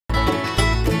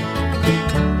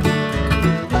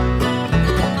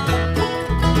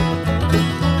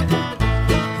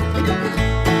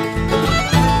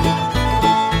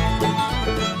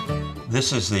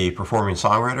This is the Performing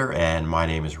Songwriter, and my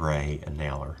name is Ray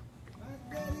Naylor.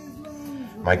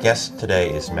 My guest today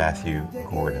is Mathew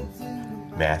Gordon.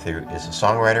 Mathew is a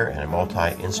songwriter and a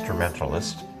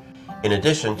multi-instrumentalist. In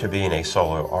addition to being a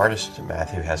solo artist,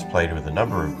 Mathew has played with a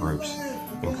number of groups,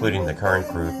 including the current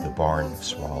group, the Barn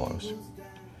Swallows.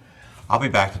 I'll be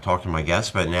back to talk to my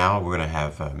guest, but now we're going to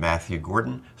have Mathew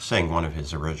Gordon sing one of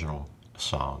his original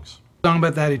songs. Song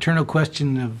about that eternal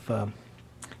question of,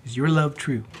 is your love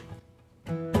true?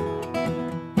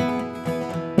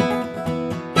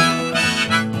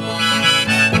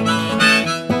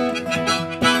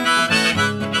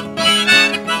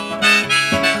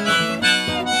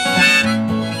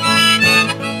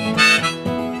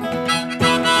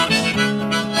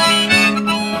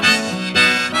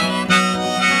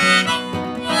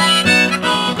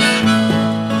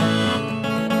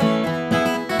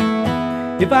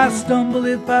 If I stumble,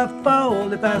 if I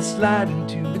fall, if I slide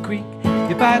into the creek,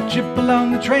 if I trip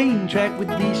along the train track with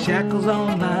these shackles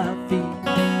on my feet,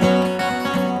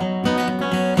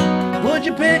 would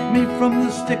you pick me from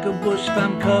the sticker bush if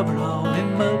I'm covered all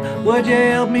in mud? Would you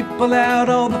help me pull out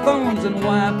all the thorns and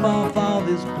wipe off all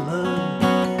this blood?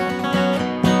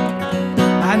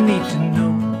 I need to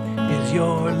know, is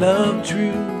your love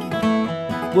true?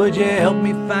 Would you help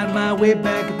me find my way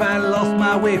back if I lost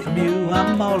my way from you?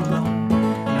 I'm all alone,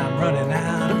 running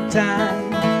out of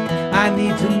time. I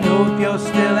need to know if you're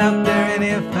still out there and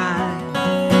if I'm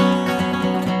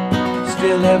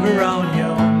still ever on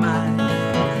your mind.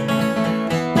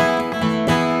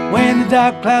 When the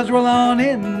dark clouds roll on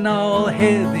in all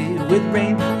heavy with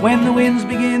rain, when the winds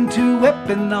begin to whip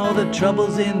and all the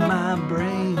troubles in my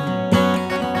brain,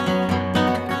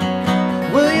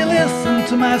 will you listen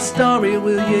to my story?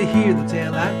 Will you hear the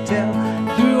tale I tell?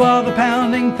 Through all the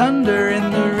pounding thunder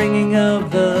and the ringing of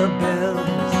the bells,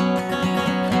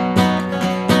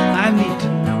 I need to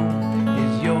know,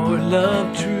 is your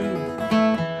love true?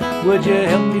 Would you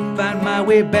help me find my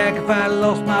way back if I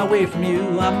lost my way from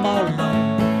you? I'm all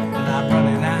alone and I'm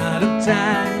running out of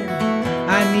time.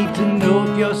 I need to know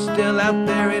if you're still out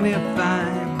there and if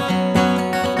I'm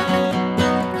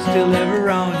still ever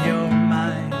on your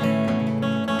mind.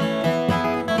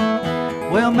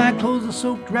 Well, my clothes are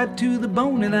soaked right to the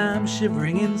bone and I'm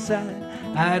shivering inside.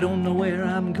 I don't know where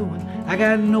I'm going, I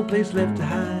got no place left to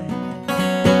hide.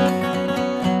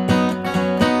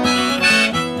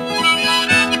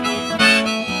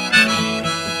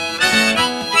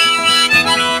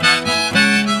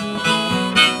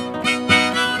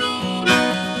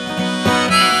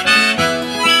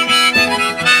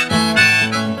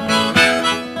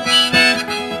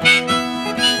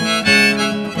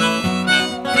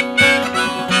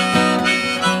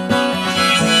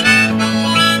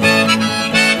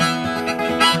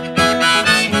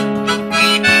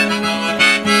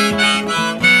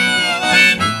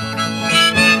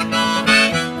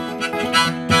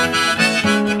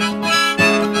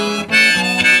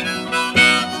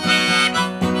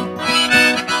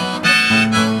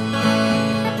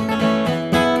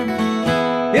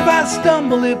 If I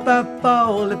stumble, if I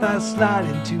fall, if I slide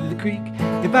into the creek,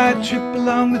 if I trip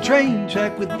along the train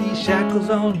track with these shackles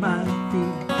on my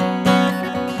feet,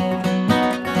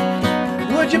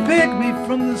 would you pick me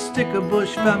from the sticker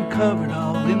bush if I'm covered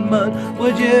all in mud?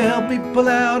 Would you help me pull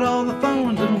out all the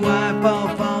thorns and wipe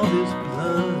off all this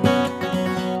blood?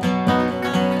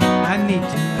 I need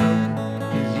to know,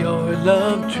 is your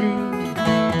love true?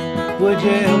 Would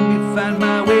you help me find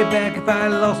my way back if I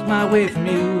lost my way from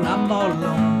you? I'm all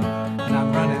alone and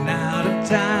I'm running out of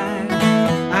time.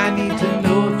 I need to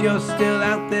know if you're still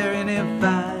out there and if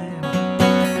I'm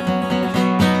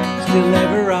still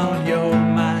ever on your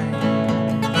mind.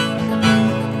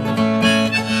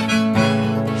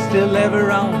 Still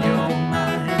ever on your mind.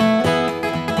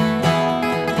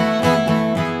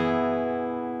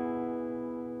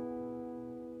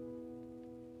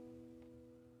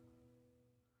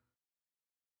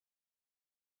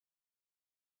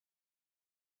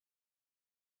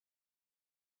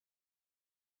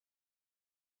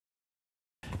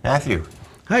 Mathew.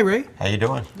 Hi, Ray. How you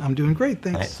doing? I'm doing great,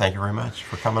 thanks. Thank you very much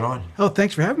for coming on. Oh,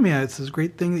 thanks for having me. It's a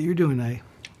great thing that you're doing.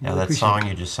 Now that song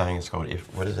you just sang is called,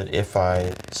 what is it? If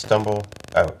I stumble,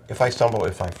 if I stumble,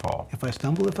 if I fall. If I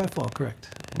stumble, if I fall, correct.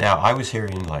 Now I was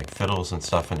hearing like fiddles and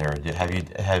stuff in there. Have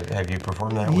you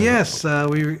performed that? Yes,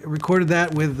 we recorded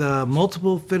that with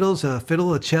multiple fiddles, a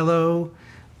fiddle, a cello,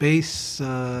 bass,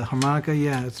 harmonica.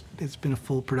 Yeah, it's been a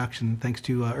full production thanks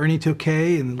to Ernie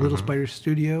Tokay in the Little Spider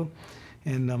Studio,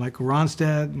 and Michael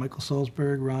Ronstadt, Michael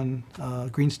Salzberg, Ron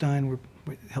Greenstein were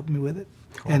helping me with it,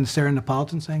 cool. And Sarah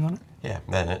Napolitan sang on it. Yeah,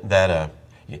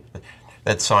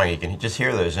 that song, you can just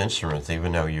hear those instruments,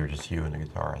 even though you're just you and the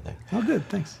guitar, I think. Oh, good,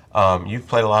 thanks. You've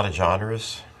played a lot of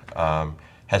genres.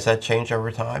 Has that changed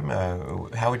over time?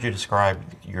 How would you describe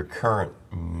your current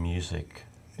music?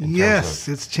 Yes,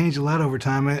 it's changed a lot over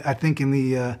time. I think in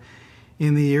the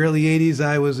early '80s,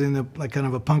 I was in like kind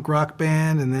of a punk rock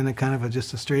band, and then a kind of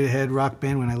just a straight ahead rock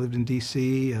band when I lived in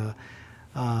D.C.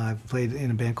 I played in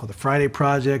a band called the Friday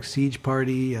Project, Siege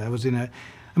Party. I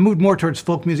moved more towards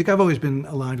folk music. I've always been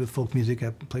aligned with folk music. I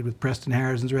played with Preston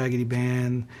Harrison's Raggedy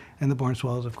Band and the Barn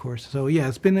Swallows, of course. So yeah,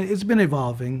 it's been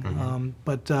evolving.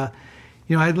 But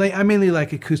you know, I mainly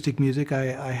like acoustic music.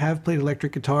 I have played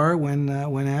electric guitar when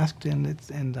asked,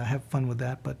 and I have fun with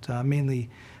that. But mainly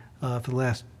for the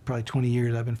last probably 20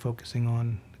 years, I've been focusing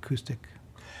on acoustic.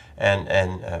 And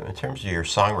in terms of your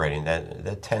songwriting,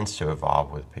 that tends to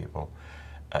evolve with people.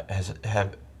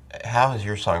 How has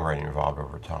your songwriting evolved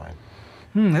over time?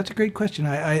 That's a great question.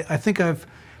 I think I've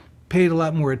paid a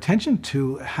lot more attention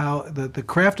to how the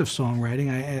craft of songwriting,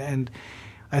 and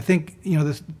I think, you know,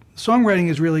 this songwriting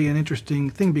is really an interesting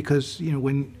thing because, you know,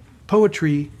 when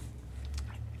poetry,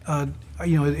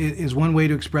 you know, is one way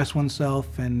to express oneself,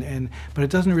 but it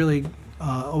doesn't really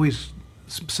always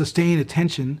sustain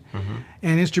attention,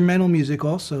 and instrumental music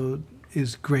also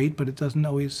is great, but it doesn't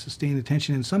always sustain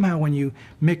attention. And somehow when you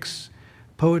mix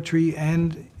poetry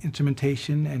and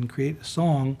instrumentation and create a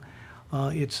song,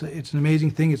 it's an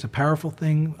amazing thing. It's a powerful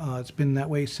thing. It's been that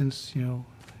way since, you know,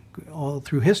 all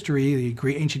through history.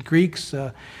 The ancient Greeks,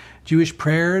 Jewish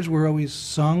prayers were always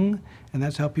sung, and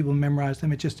that's how people memorize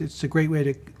them. It's a great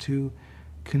way to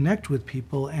connect with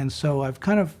people. And so I've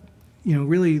kind of, you know,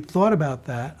 really thought about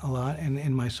that a lot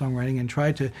in my songwriting, and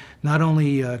tried to not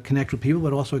only connect with people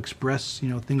but also express, you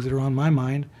know, things that are on my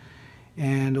mind.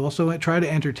 And also I try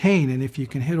to entertain, and if you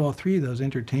can hit all three of those,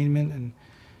 entertainment and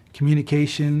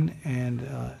communication and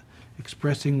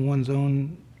expressing one's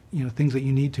own, you know, things that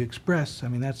you need to express, I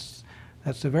mean, that's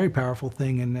a very powerful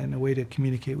thing, and a way to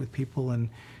communicate with people and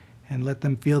let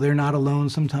them feel they're not alone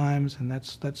sometimes. And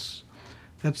that's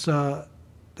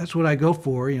what I go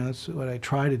for, you know, that's what I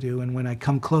try to do, and when I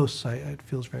come close, it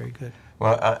feels very good.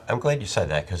 Well, I'm glad you said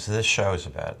that, because this show is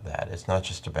about that. It's not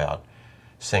just about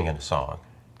singing a song.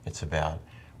 It's about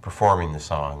performing the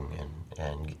song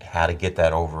and how to get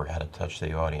that over, how to touch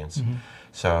the audience.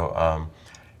 So,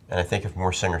 and I think if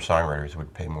more singer-songwriters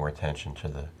would pay more attention to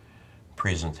the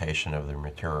presentation of their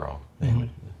material,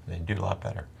 they'd do a lot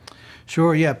better.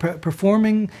 Sure, yeah.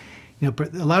 Performing, you know,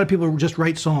 a lot of people just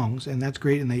write songs, and that's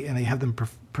great, and they have them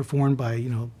performed by, you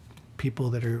know, people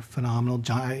that are phenomenal,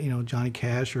 you know, Johnny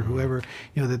Cash or whoever,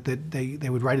 you know, that they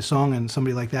would write a song and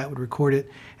somebody like that would record it,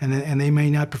 and they may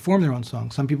not perform their own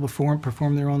songs. Some people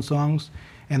perform their own songs,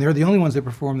 and they're the only ones that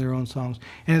perform their own songs.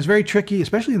 And it's very tricky,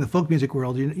 especially in the folk music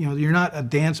world. You know, you're not a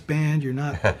dance band. You're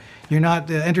not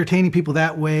entertaining people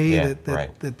that way,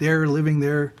 that they're living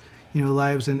their, you know,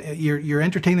 lives, and you're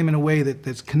entertaining them in a way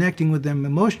that's connecting with them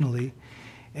emotionally,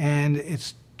 and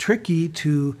it's tricky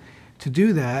to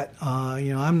do that.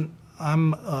 You know,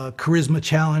 I'm charisma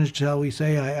challenged, shall we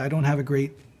say. I don't have a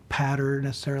great patter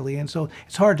necessarily, and so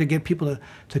it's hard to get people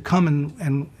to come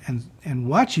and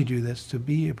watch you do this, to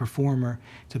be a performer,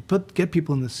 to get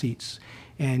people in the seats.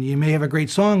 And you may have a great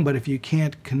song, but if you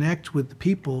can't connect with the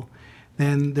people,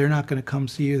 then they're not going to come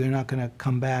see you. They're not going to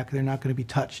come back. They're not going to be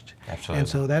touched. Absolutely. And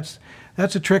so that's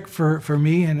a trick for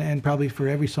me, and probably for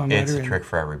every songwriter. It's a trick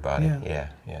for everybody. Yeah,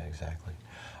 exactly.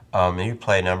 You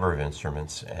play a number of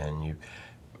instruments, and you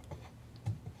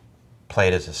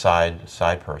played as a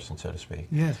side person, so to speak.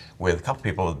 Yes. With a couple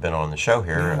people who've been on the show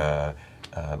here,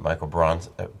 Michael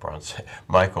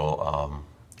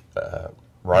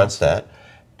Ronstadt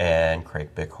and Craig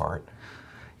Bickhardt.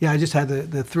 Yeah, I just had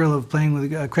the thrill of playing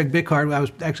with Craig Bickhardt. I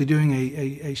was actually doing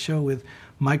a show with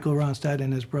Michael Ronstadt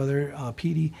and his brother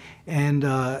Petey, and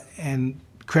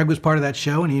Craig was part of that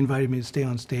show, and he invited me to stay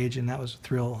on stage, and that was a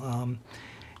thrill.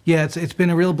 Yeah, it's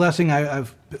been a real blessing. I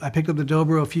picked up the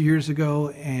dobro a few years ago,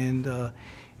 and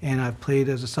I've played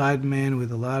as a sideman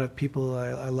with a lot of people.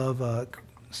 I love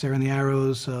Sarah and the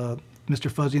Arrows, Mr.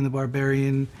 Fuzzy and the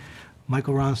Barbarian,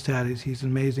 Michael Ronstadt. He's an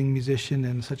amazing musician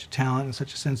and such a talent and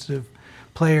such a sensitive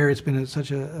player. It's been such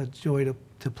a joy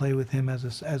to play with him as a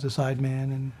sideman.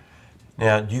 And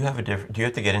now, do you have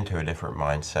to get into a different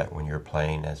mindset when you're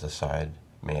playing as a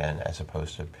sideman, as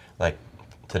opposed to like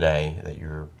today that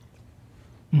you're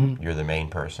the main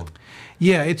person?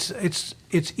 Yeah, it's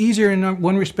easier in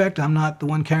one respect. I'm not the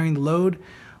one carrying the load,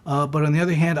 but on the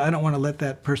other hand, I don't want to let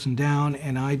that person down,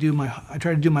 and I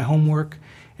try to do my homework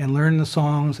and learn the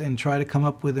songs and try to come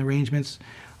up with arrangements.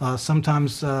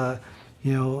 Sometimes,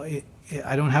 you know,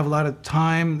 I don't have a lot of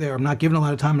time there. I'm not given a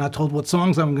lot of time. I'm not told what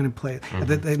songs I'm going to play.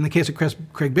 In the case of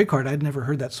Craig Bickhardt, I'd never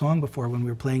heard that song before when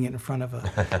we were playing it in front of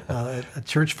a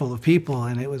church full of people,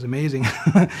 and it was amazing.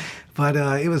 But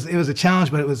it was a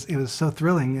challenge, but it was so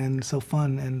thrilling and so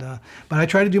fun. And but I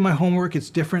try to do my homework. It's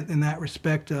different in that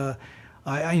respect.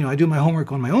 I do my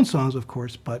homework on my own songs, of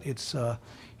course, but it's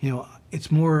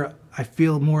it's more. I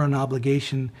feel more an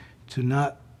obligation to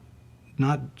not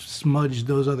smudge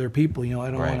those other people. I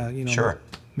don't want to Sure.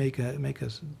 make a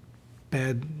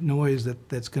bad noise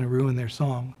that's going to ruin their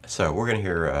song. So we're going to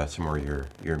hear some more of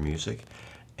your music,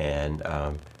 and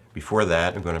before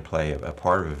that, I'm going to play a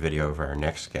part of a video of our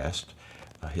next guest.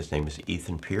 His name is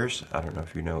Ethan Pierce. I don't know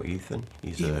if you know Ethan.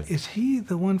 Is he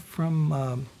the one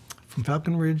from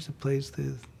Falcon Ridge that plays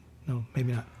the? No,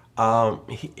 maybe not.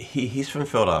 He's from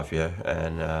Philadelphia,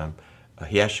 and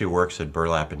he actually works at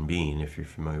Burlap and Bean, if you're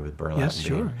familiar with Burlap and Bean.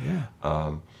 Sure, yeah.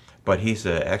 But he's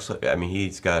excellent. I mean,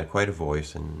 he's got quite a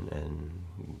voice and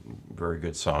very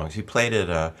good songs. He played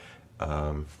at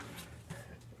in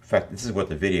fact, this is what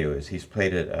the video is. He's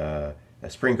played at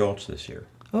Spring Gulch this year.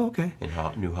 Oh, okay. In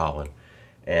New Holland.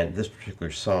 And this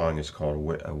particular song is called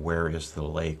Where Is the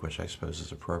Lake, which I suppose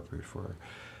is appropriate for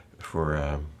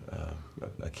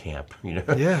a camp,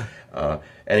 Yeah.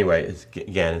 Anyway,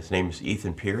 again, his name is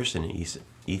Ethan Pierce, and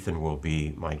Ethan will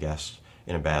be my guest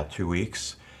in about 2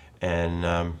 weeks. And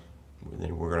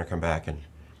then we're going to come back and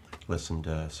listen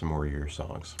to some more of your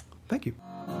songs. Thank you.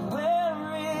 Where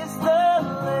is the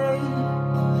lake?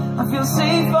 I feel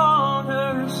safe on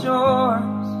her shores.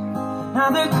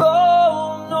 Neither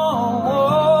cold nor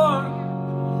warm.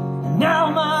 And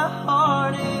now my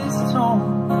heart is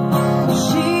torn.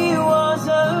 She was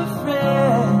a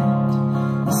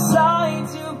friend, a sight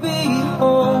to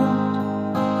behold.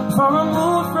 Far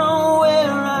removed from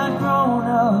where I'd grown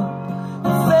up,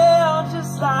 it felt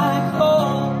just like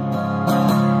home.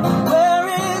 Where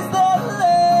is the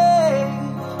lake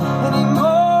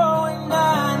anymore when I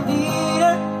need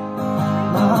her?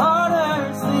 My heart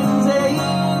hurts, things ain't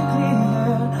clear.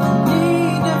 I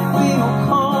need to feel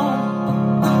calm.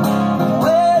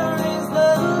 Where is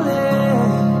the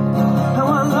lake? How I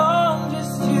long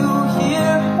just to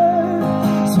hear her.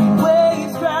 Sweet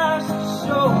waves crash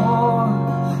ashore.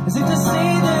 Is it to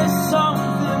see there's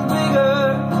something bigger?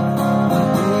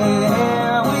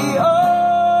 Here we are.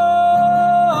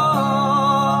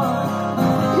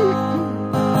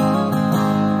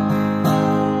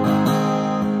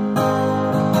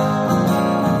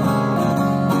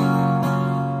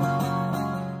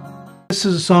 This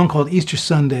is a song called Easter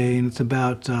Sunday, and it's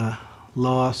about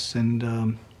loss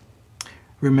and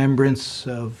remembrance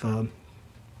of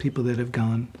people that have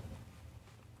gone.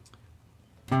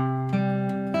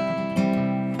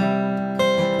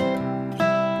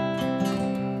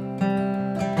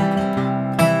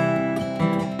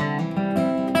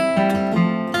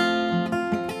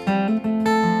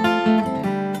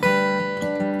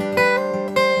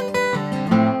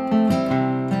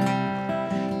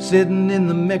 Sitting in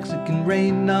the Mexican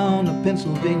rain on a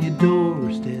Pennsylvania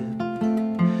doorstep,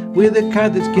 with a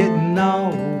card that's getting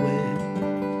all wet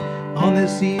on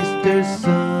this Easter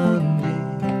Sunday,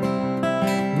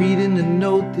 reading a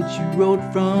note that you wrote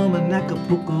from an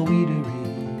Acapulco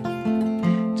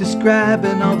eatery,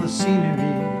 describing all the scenery.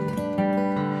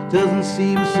 Doesn't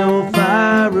seem so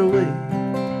far away,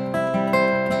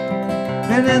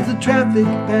 and as the traffic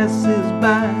passes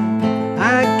by,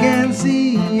 I can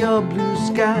see your blue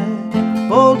sky.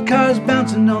 Old cars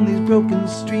bouncing on these broken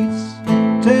streets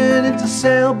turn into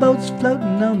sailboats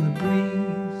floating on the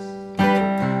breeze.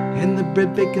 And the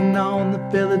bread baking on the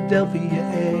Philadelphia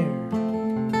air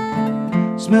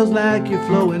smells like your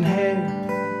flowing hair,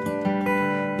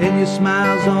 and your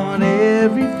smile's on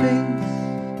every face.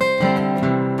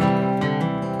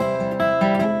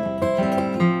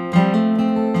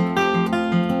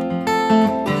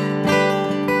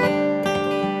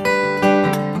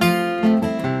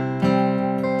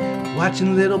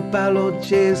 Watching little Paolo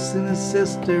chasing his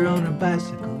sister on her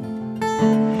bicycle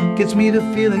gets me to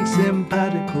feeling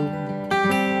simpatico.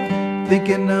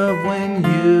 Thinking of when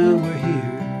you were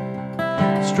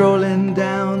here, strolling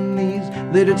down these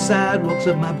littered sidewalks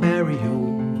of my barrio,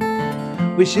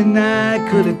 wishing I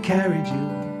could have carried you,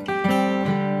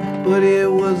 but it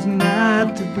was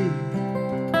not to be.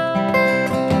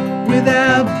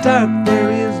 Without dark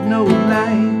there is no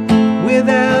light,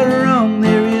 without wrong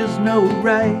there is no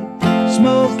right.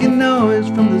 Smoke and noise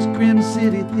from this grim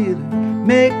city theater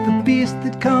make the peace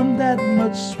that come that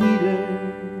much sweeter.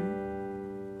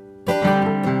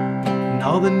 And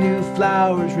all the new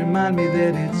flowers remind me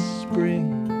that it's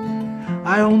spring.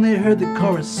 I only heard the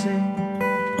chorus sing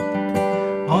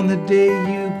on the day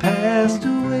you passed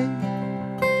away.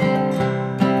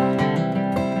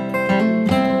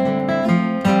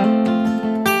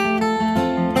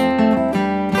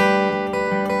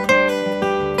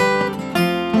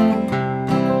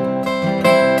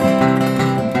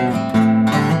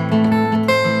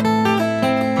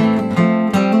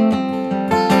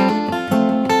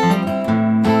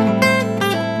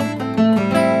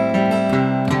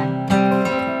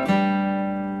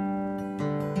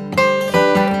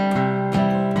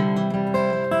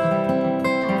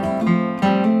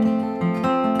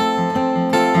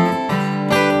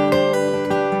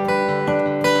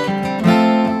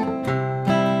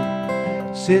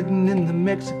 Sitting in the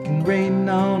Mexican rain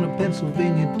on a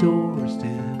Pennsylvania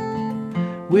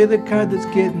doorstep with a car that's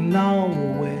getting all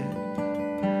wet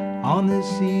on this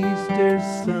Easter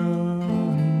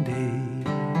Sunday.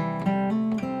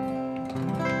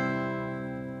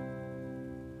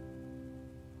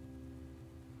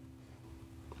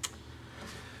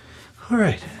 All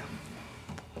right.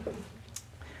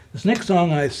 This next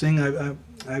song I sing,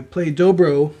 I play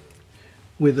dobro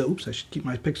with, oops, I should keep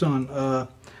my picks on.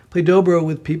 Play dobro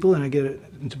with people, and I get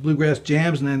into bluegrass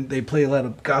jams, and then they play a lot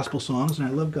of gospel songs, and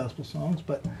I love gospel songs,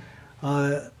 but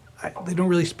they don't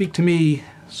really speak to me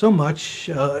so much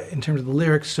in terms of the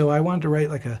lyrics, so I wanted to write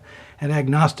like an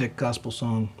agnostic gospel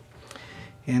song.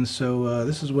 And so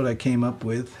this is what I came up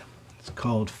with. It's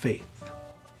called Faith.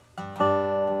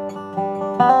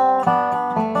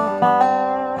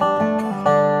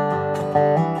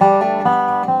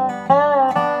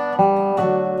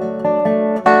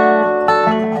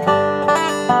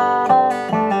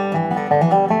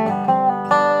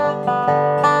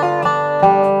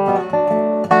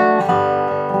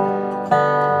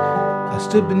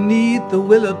 Stood beneath the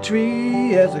willow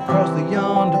tree as across the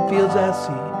yonder fields I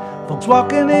see folks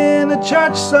walking in the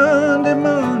church Sunday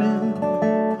morning.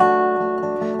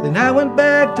 Then I went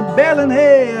back to baling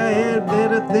hay. I had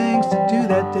better things to do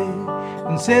that day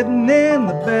than sitting in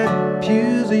the back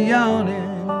pews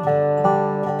a-yawning.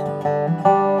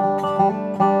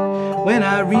 When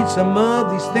I read some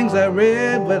of these things I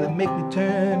read, well, it make me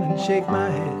turn and shake my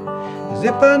head as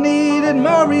if I needed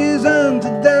more reason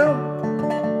to doubt.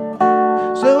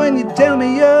 So when you tell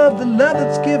me of the love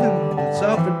that's given, that's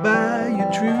offered by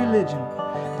your true religion,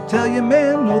 I tell you,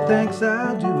 man, no thanks,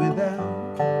 I'll do without.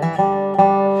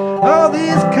 All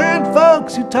these kind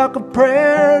folks who talk of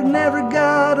prayer never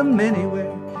got them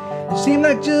anywhere. It seemed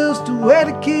like just a way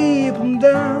to keep them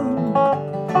down.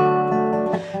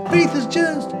 Faith is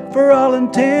just, for all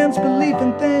intents, belief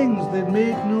in things that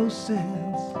make no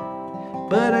sense.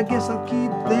 But I guess I'll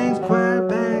keep things quiet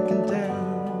back in town.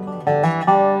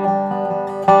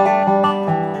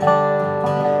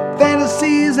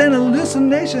 Fantasies and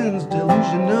hallucinations,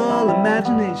 delusional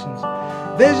imaginations,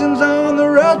 visions on the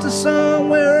road to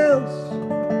somewhere else.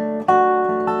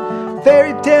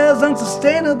 Fairy tales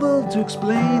unsustainable to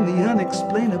explain the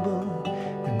unexplainable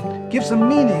and give some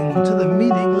meaning to the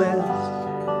meaningless.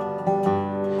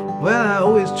 Well, I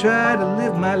always try to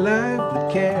live my life with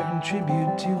care and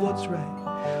tribute to what's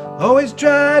right. Always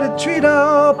try to treat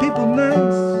all people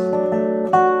nice.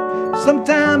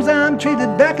 Sometimes I'm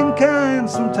treated back in kind,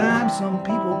 sometimes some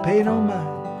people pay no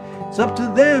mind. It's up to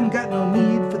them, got no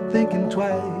need for thinking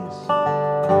twice.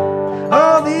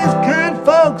 All these kind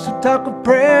folks who talk of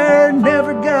prayer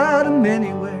never got them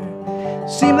anywhere.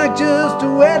 Seem like just a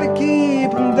way to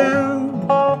keep them down.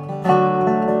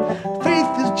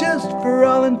 Faith is just, for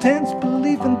all intents,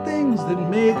 belief in things that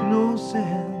make no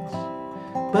sense.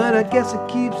 But I guess it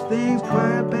keeps things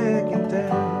quiet back in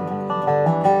town.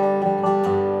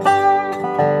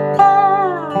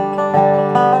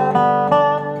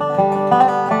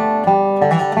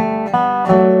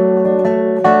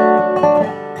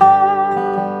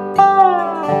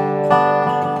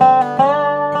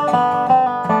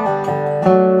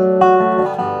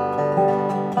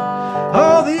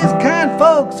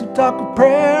 Talk of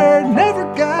prayer never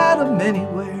got them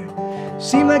anywhere.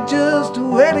 Seem like just a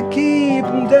way to keep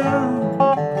them down.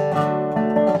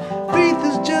 Faith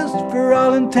is just, for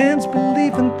all intents,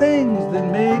 belief in things that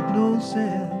make no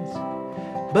sense.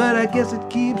 But I guess it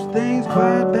keeps things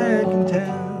quiet back in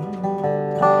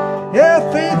town. Yeah,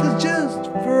 faith is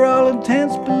just, for all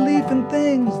intents, belief in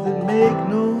things that make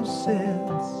no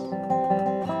sense.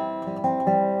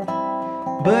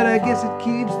 But I guess it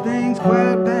keeps things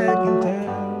quiet back in town.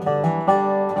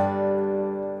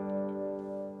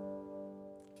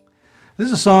 This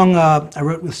is a song I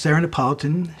wrote with Sarah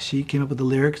Napolitan. She came up with the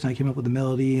lyrics, and I came up with the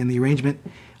melody and the arrangement.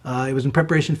 It was in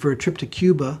preparation for a trip to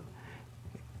Cuba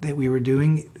that we were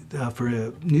doing for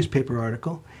a newspaper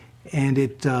article, and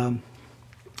it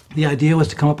The idea was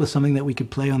to come up with something that we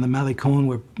could play on the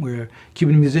Malecon, where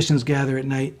Cuban musicians gather at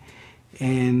night,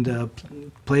 and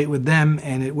play it with them,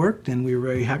 and it worked, and we were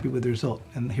very happy with the result.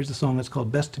 And here's a song that's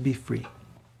called Best to Be Free.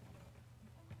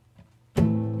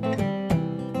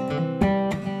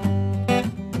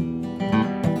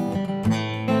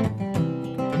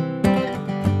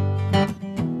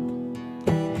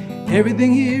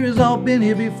 Everything here has all been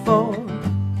here before.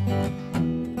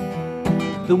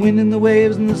 The wind and the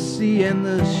waves and the sea and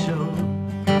the shore.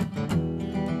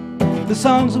 The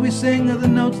songs that we sing are the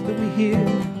notes that we hear.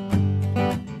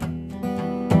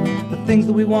 The things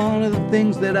that we want are the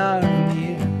things that are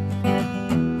near.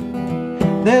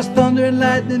 There's thunder and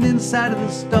lightning inside of the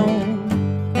stone,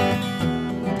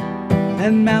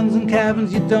 and mountains and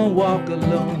caverns you don't walk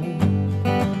alone.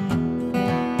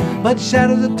 But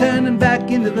shadows are turning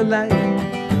back into the light,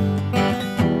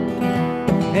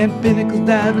 and pinnacles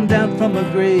diving down from a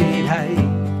great height.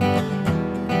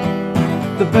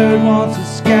 The bird wants the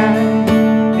sky,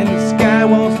 and the sky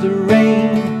wants the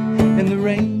rain, and the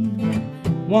rain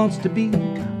wants to be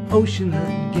ocean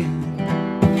again.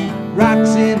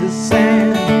 Rocks into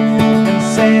sand, and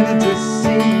sand into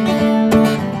sea.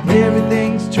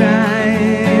 Everything's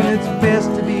trying its best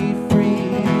to be free.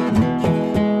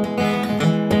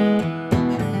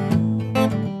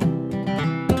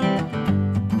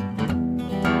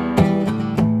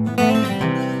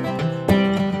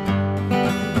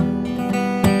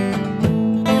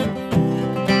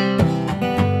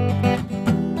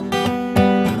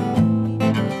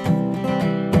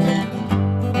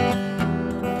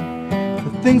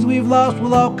 Things we've lost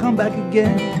will all come back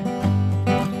again.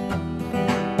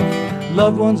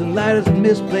 Loved ones and lighters and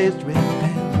misplaced red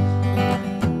pens.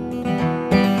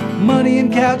 Money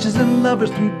and couches and lovers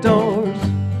through doors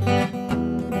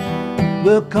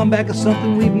will come back as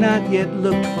something we've not yet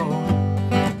looked for.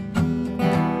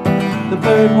 The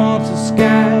bird wants the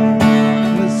sky,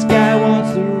 and the sky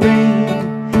wants the rain,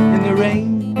 and the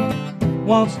rain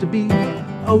wants to be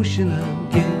ocean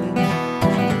again.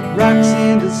 Rocks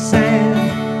into sand,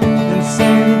 and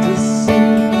sand into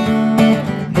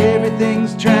sea.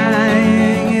 Everything's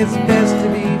trying its best to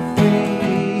be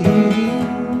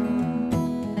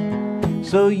free.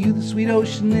 So you the sweet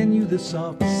ocean and you the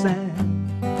soft sand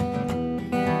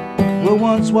were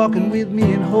once walking with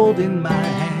me and holding my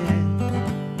hand.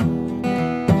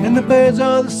 And the birds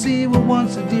of the sea were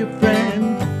once a dear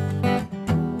friend.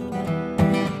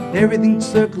 Everything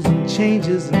circles and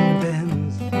changes and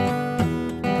bends.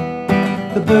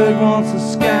 The bird wants the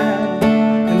sky,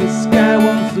 and the sky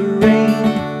wants the rain,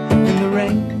 and the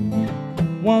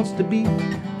rain wants to be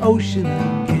ocean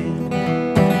again.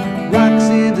 Rocks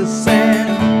into sand,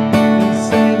 and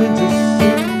sand into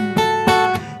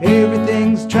sea.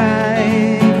 Everything's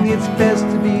trying its best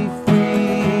to be free.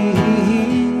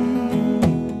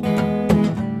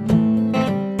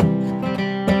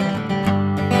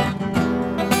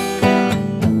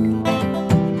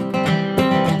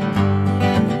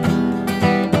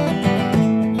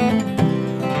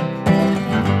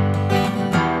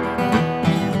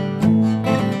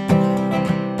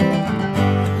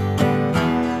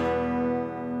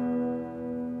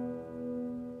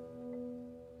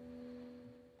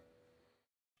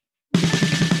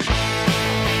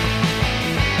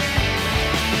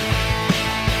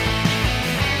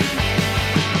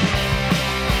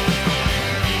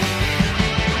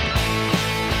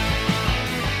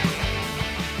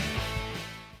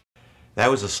 That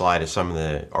was a slide of some of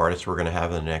the artists we're going to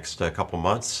have in the next couple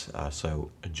months, so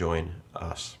join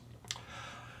us.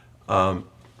 I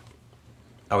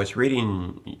was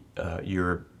reading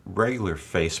your regular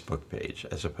Facebook page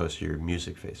as opposed to your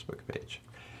music Facebook page,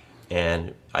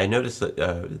 and I noticed that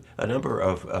a number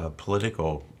of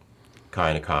political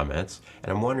kind of comments,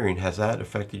 and I'm wondering, has that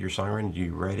affected your songwriting? Do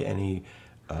you write any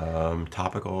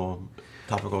topical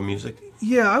music?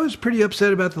 Yeah, I was pretty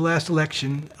upset about the last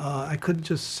election. I couldn't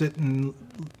just sit and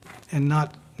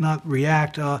not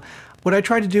react. What I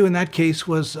tried to do in that case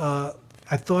was I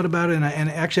thought about it, and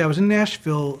actually I was in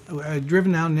Nashville. I had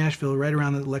driven out in Nashville right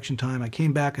around the election time. I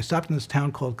came back. I stopped in this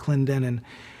town called Clendenin,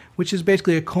 which is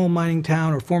basically a coal mining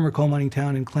town, or former coal mining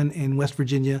town in West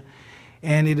Virginia,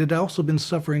 and it had also been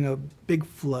suffering a big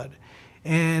flood.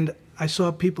 And I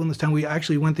saw people in this town. We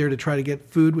actually went there to try to get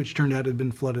food, which turned out had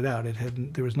been flooded out.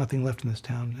 There was nothing left in this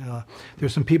town. There were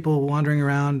some people wandering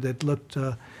around that looked,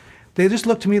 they just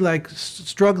looked to me like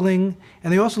struggling,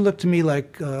 and they also looked to me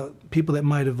like people that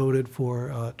might have voted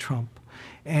for Trump.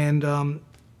 And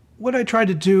what I tried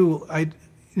to do, I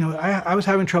was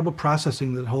having trouble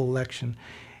processing the whole election,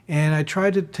 and I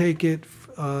tried to take it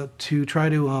to try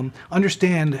to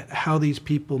understand how these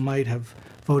people might have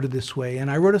voted this way.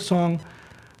 And I wrote a song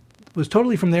was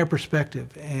totally from their perspective,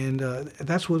 and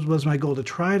that's what was my goal, to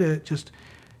try to just,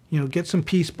 get some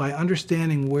peace by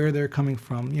understanding where they're coming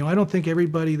from. I don't think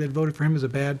everybody that voted for him is a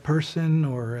bad person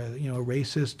or a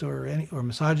racist or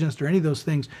misogynist or any of those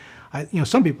things.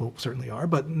 Some people certainly are,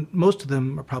 but most of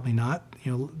them are probably not.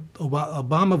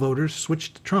 Obama voters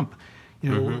switched to Trump.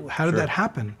 How did that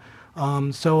happen?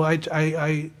 So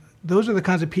those are the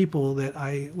kinds of people that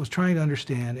I was trying to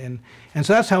understand, and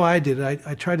so that's how I did it.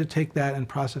 I tried to take that and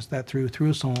process that through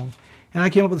a song, and I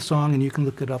came up with a song, and you can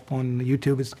look it up on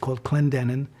YouTube. It's called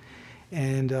Clendenin,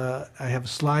 and I have a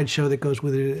slideshow that goes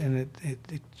with it, and it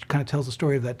kind of tells the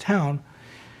story of that town,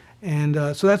 and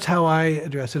so that's how I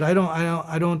address it. I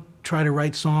don't try to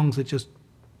write songs that just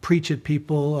preach at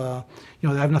people. I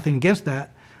have nothing against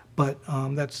that, but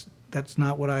that's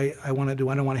not what I want to do.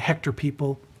 I don't want to hector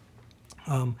people.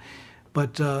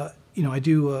 But I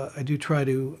do try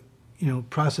to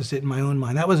process it in my own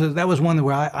mind. That was one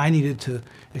where I needed to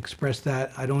express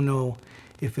that. I don't know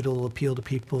if it'll appeal to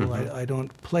people. I don't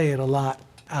play it a lot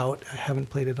out. I haven't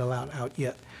played it a lot out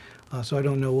yet, so I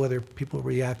don't know whether people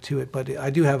react to it. But I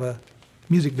do have a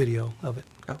music video of it.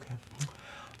 Okay.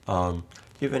 Do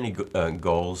you have any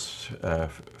goals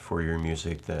for your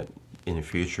music that in the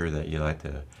future that you'd like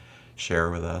to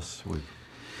share with us? We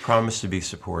promise to be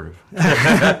supportive.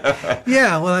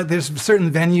 Yeah, well, there's certain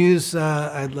venues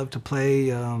I'd love to play.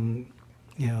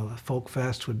 Folk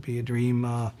Fest would be a dream.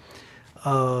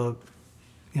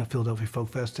 Philadelphia Folk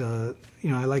Fest. I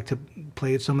like to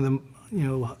play at some of the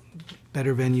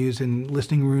better venues and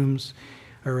listening rooms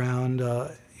around.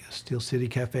 Steel City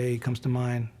Cafe comes to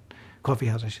mind. Coffee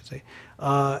House, I should say.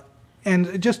 And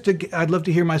I'd love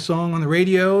to hear my song on the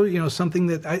radio. Something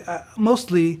that I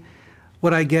mostly.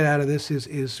 What I get out of this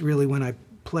is really when I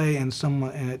play and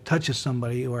it touches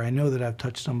somebody, or I know that I've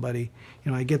touched somebody.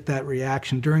 I get that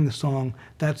reaction during the song.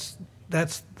 That's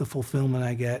the fulfillment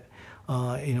I get.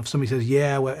 If somebody says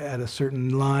yeah at a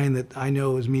certain line that I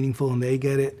know is meaningful and they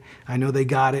get it, I know they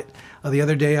got it. The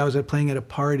other day I was playing at a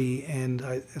party,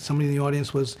 and somebody in the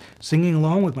audience was singing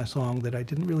along with my song that I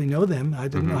didn't really know them. I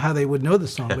didn't know how they would know the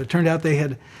song, but it turned out they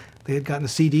had gotten a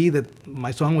CD that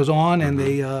my song was on,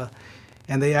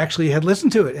 and they actually had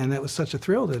listened to it, and it was such a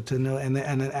thrill to know. And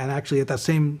actually at that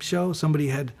same show, somebody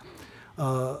had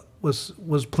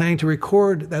was planning to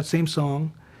record that same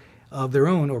song of their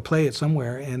own or play it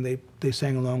somewhere, and they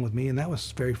sang along with me, and that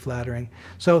was very flattering.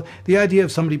 So the idea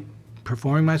of somebody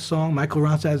performing my song, Michael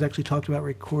Ronstadt has actually talked about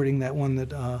recording that one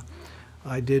that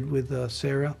I did with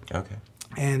Sarah. Okay.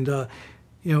 And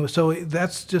so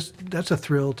that's a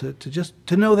thrill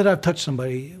to know that I've touched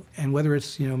somebody, and whether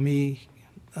it's me.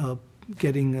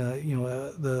 Getting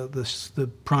the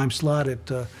prime slot at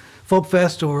Folk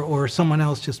Fest or someone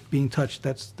else just being touched,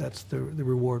 that's the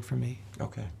reward for me.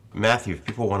 Okay. Mathew, if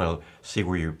people want to see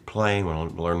where you're playing,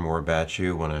 want to learn more about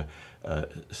you, want to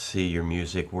see your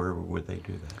music, where would they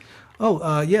do that?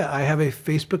 Oh, yeah, I have a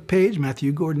Facebook page,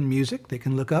 Mathew Gordon Music. They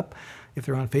can look up if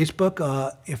they're on Facebook.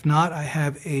 If not, I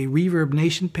have a Reverb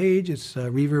Nation page. It's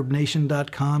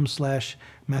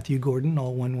reverbnation.com/Mathew Gordon,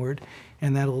 all one word,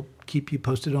 and that'll keep you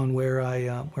posted on where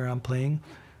I'm playing.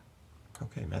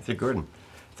 Okay, Mathew Gordon,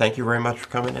 thank you very much for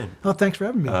coming in. Oh, thanks for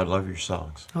having me. I love your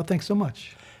songs. Oh, thanks so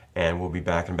much. And we'll be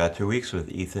back in about 2 weeks with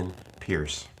Ethan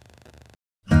Pierce.